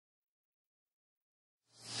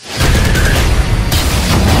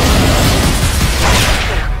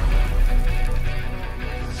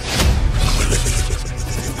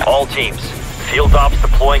teams. Field ops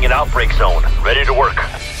deploying an outbreak zone. Ready to work.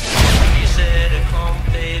 He said, "Come,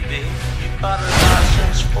 baby, you got a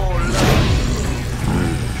license for love.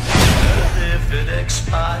 If it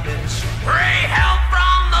expires, pray help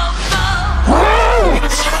from above."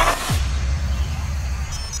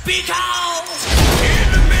 Because in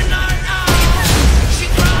the midnight hour, she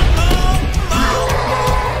cried, "More, more,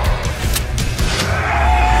 more."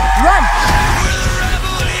 Run! With a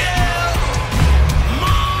rebel yell,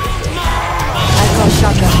 "More, more, more." I call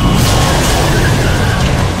shotgun.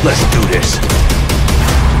 Let's do this.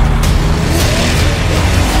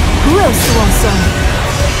 Who else wants some?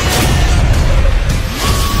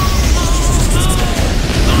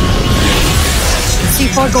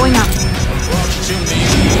 C4 going up.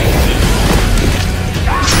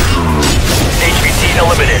 HVT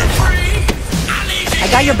eliminated. I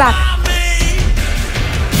got your back.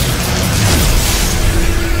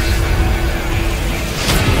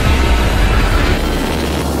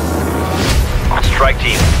 Strike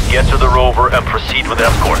team, get to the rover and proceed with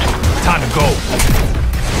escort. Time to go.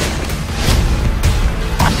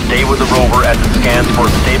 Stay with the rover as it scans for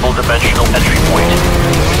a stable dimensional entry point.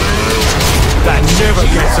 That never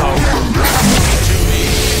gets old.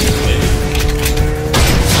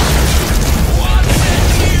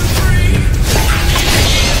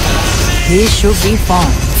 This should be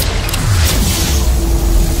fun.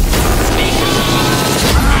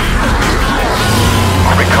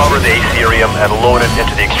 Recover the Aetherium and load it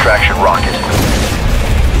into the extraction rocket.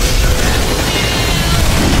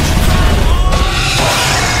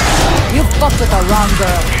 You fucked with the wrong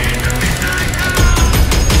girl.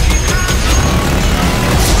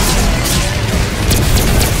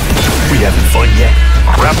 We having fun yet?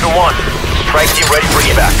 Raptor 1, strike team ready for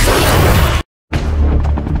evac.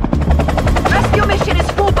 Rescue mission is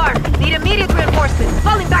full bar. Need immediate reinforcements.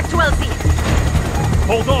 Falling back to LZ.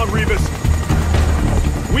 Hold on, Revis.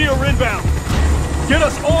 We are inbound. Get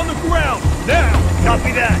us on the ground, now!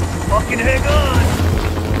 Copy that. Fucking hang on.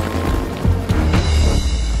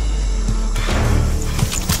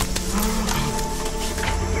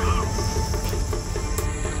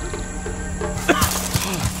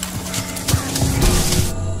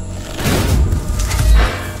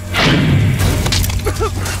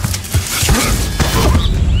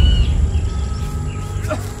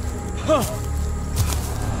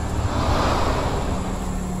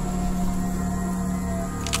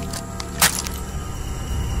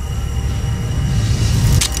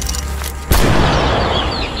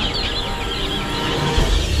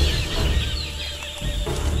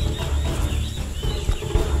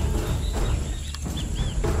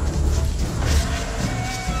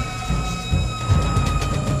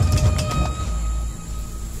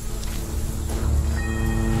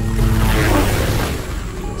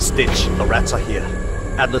 Stitch, the rats are here.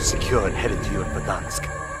 Atlas secure and headed to you in Verdansk.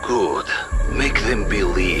 Good. Make them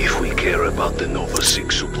believe we care about the Nova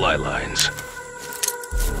 6 supply lines.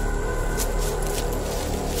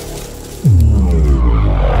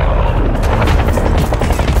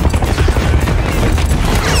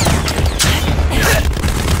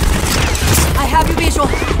 I have you visual.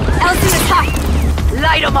 LZ is hot.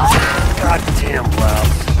 Light 'em up. Goddamn loud.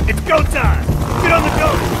 It's go time! Get on the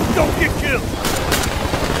go! Don't get killed!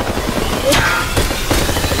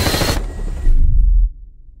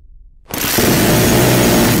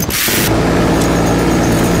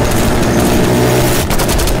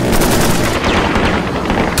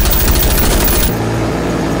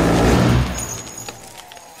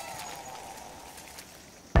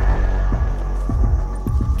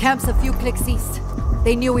 Camp's a few clicks east.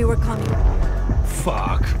 They knew we were coming.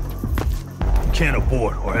 Fuck. Can't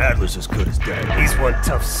abort, or Adler's as good as dead. He's one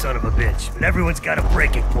tough son of a bitch, but everyone's got a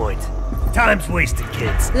breaking point. Time's wasted,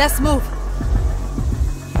 kids. Let's move.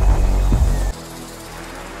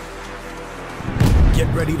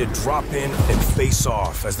 Get ready to drop in and face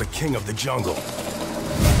off as the king of the jungle.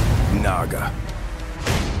 Naga.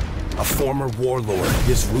 A former warlord,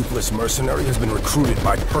 this ruthless mercenary has been recruited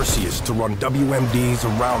by Perseus to run WMDs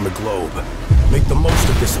around the globe. Make the most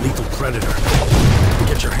of this lethal predator. And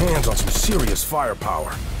get your hands on some serious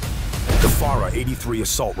firepower. The Farah 83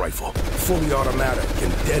 assault rifle, fully automatic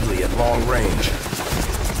and deadly at long range.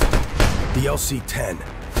 The LC-10,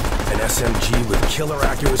 an SMG with killer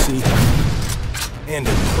accuracy and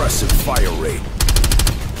impressive fire rate.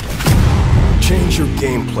 Change your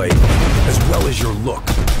gameplay as well as your look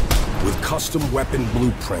with custom weapon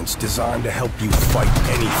blueprints designed to help you fight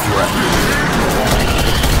any threat.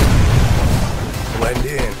 Blend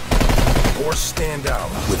in, or or stand out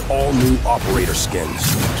with all new operator skins.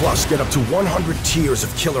 Plus, get up to 100 tiers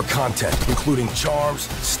of killer content, including charms,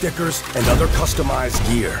 stickers, and other customized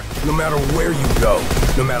gear. No matter where you go,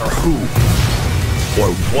 no matter who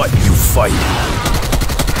or what you fight.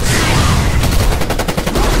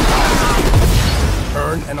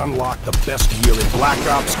 Earn and unlock the best gear in Black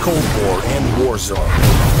Ops, Cold War, and Warzone.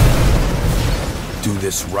 Do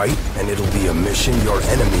this right, and it'll be a mission your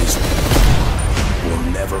enemies will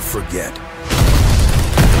never forget.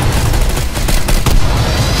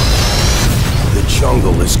 The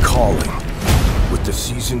jungle is calling with the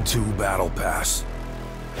Season 2 Battle Pass.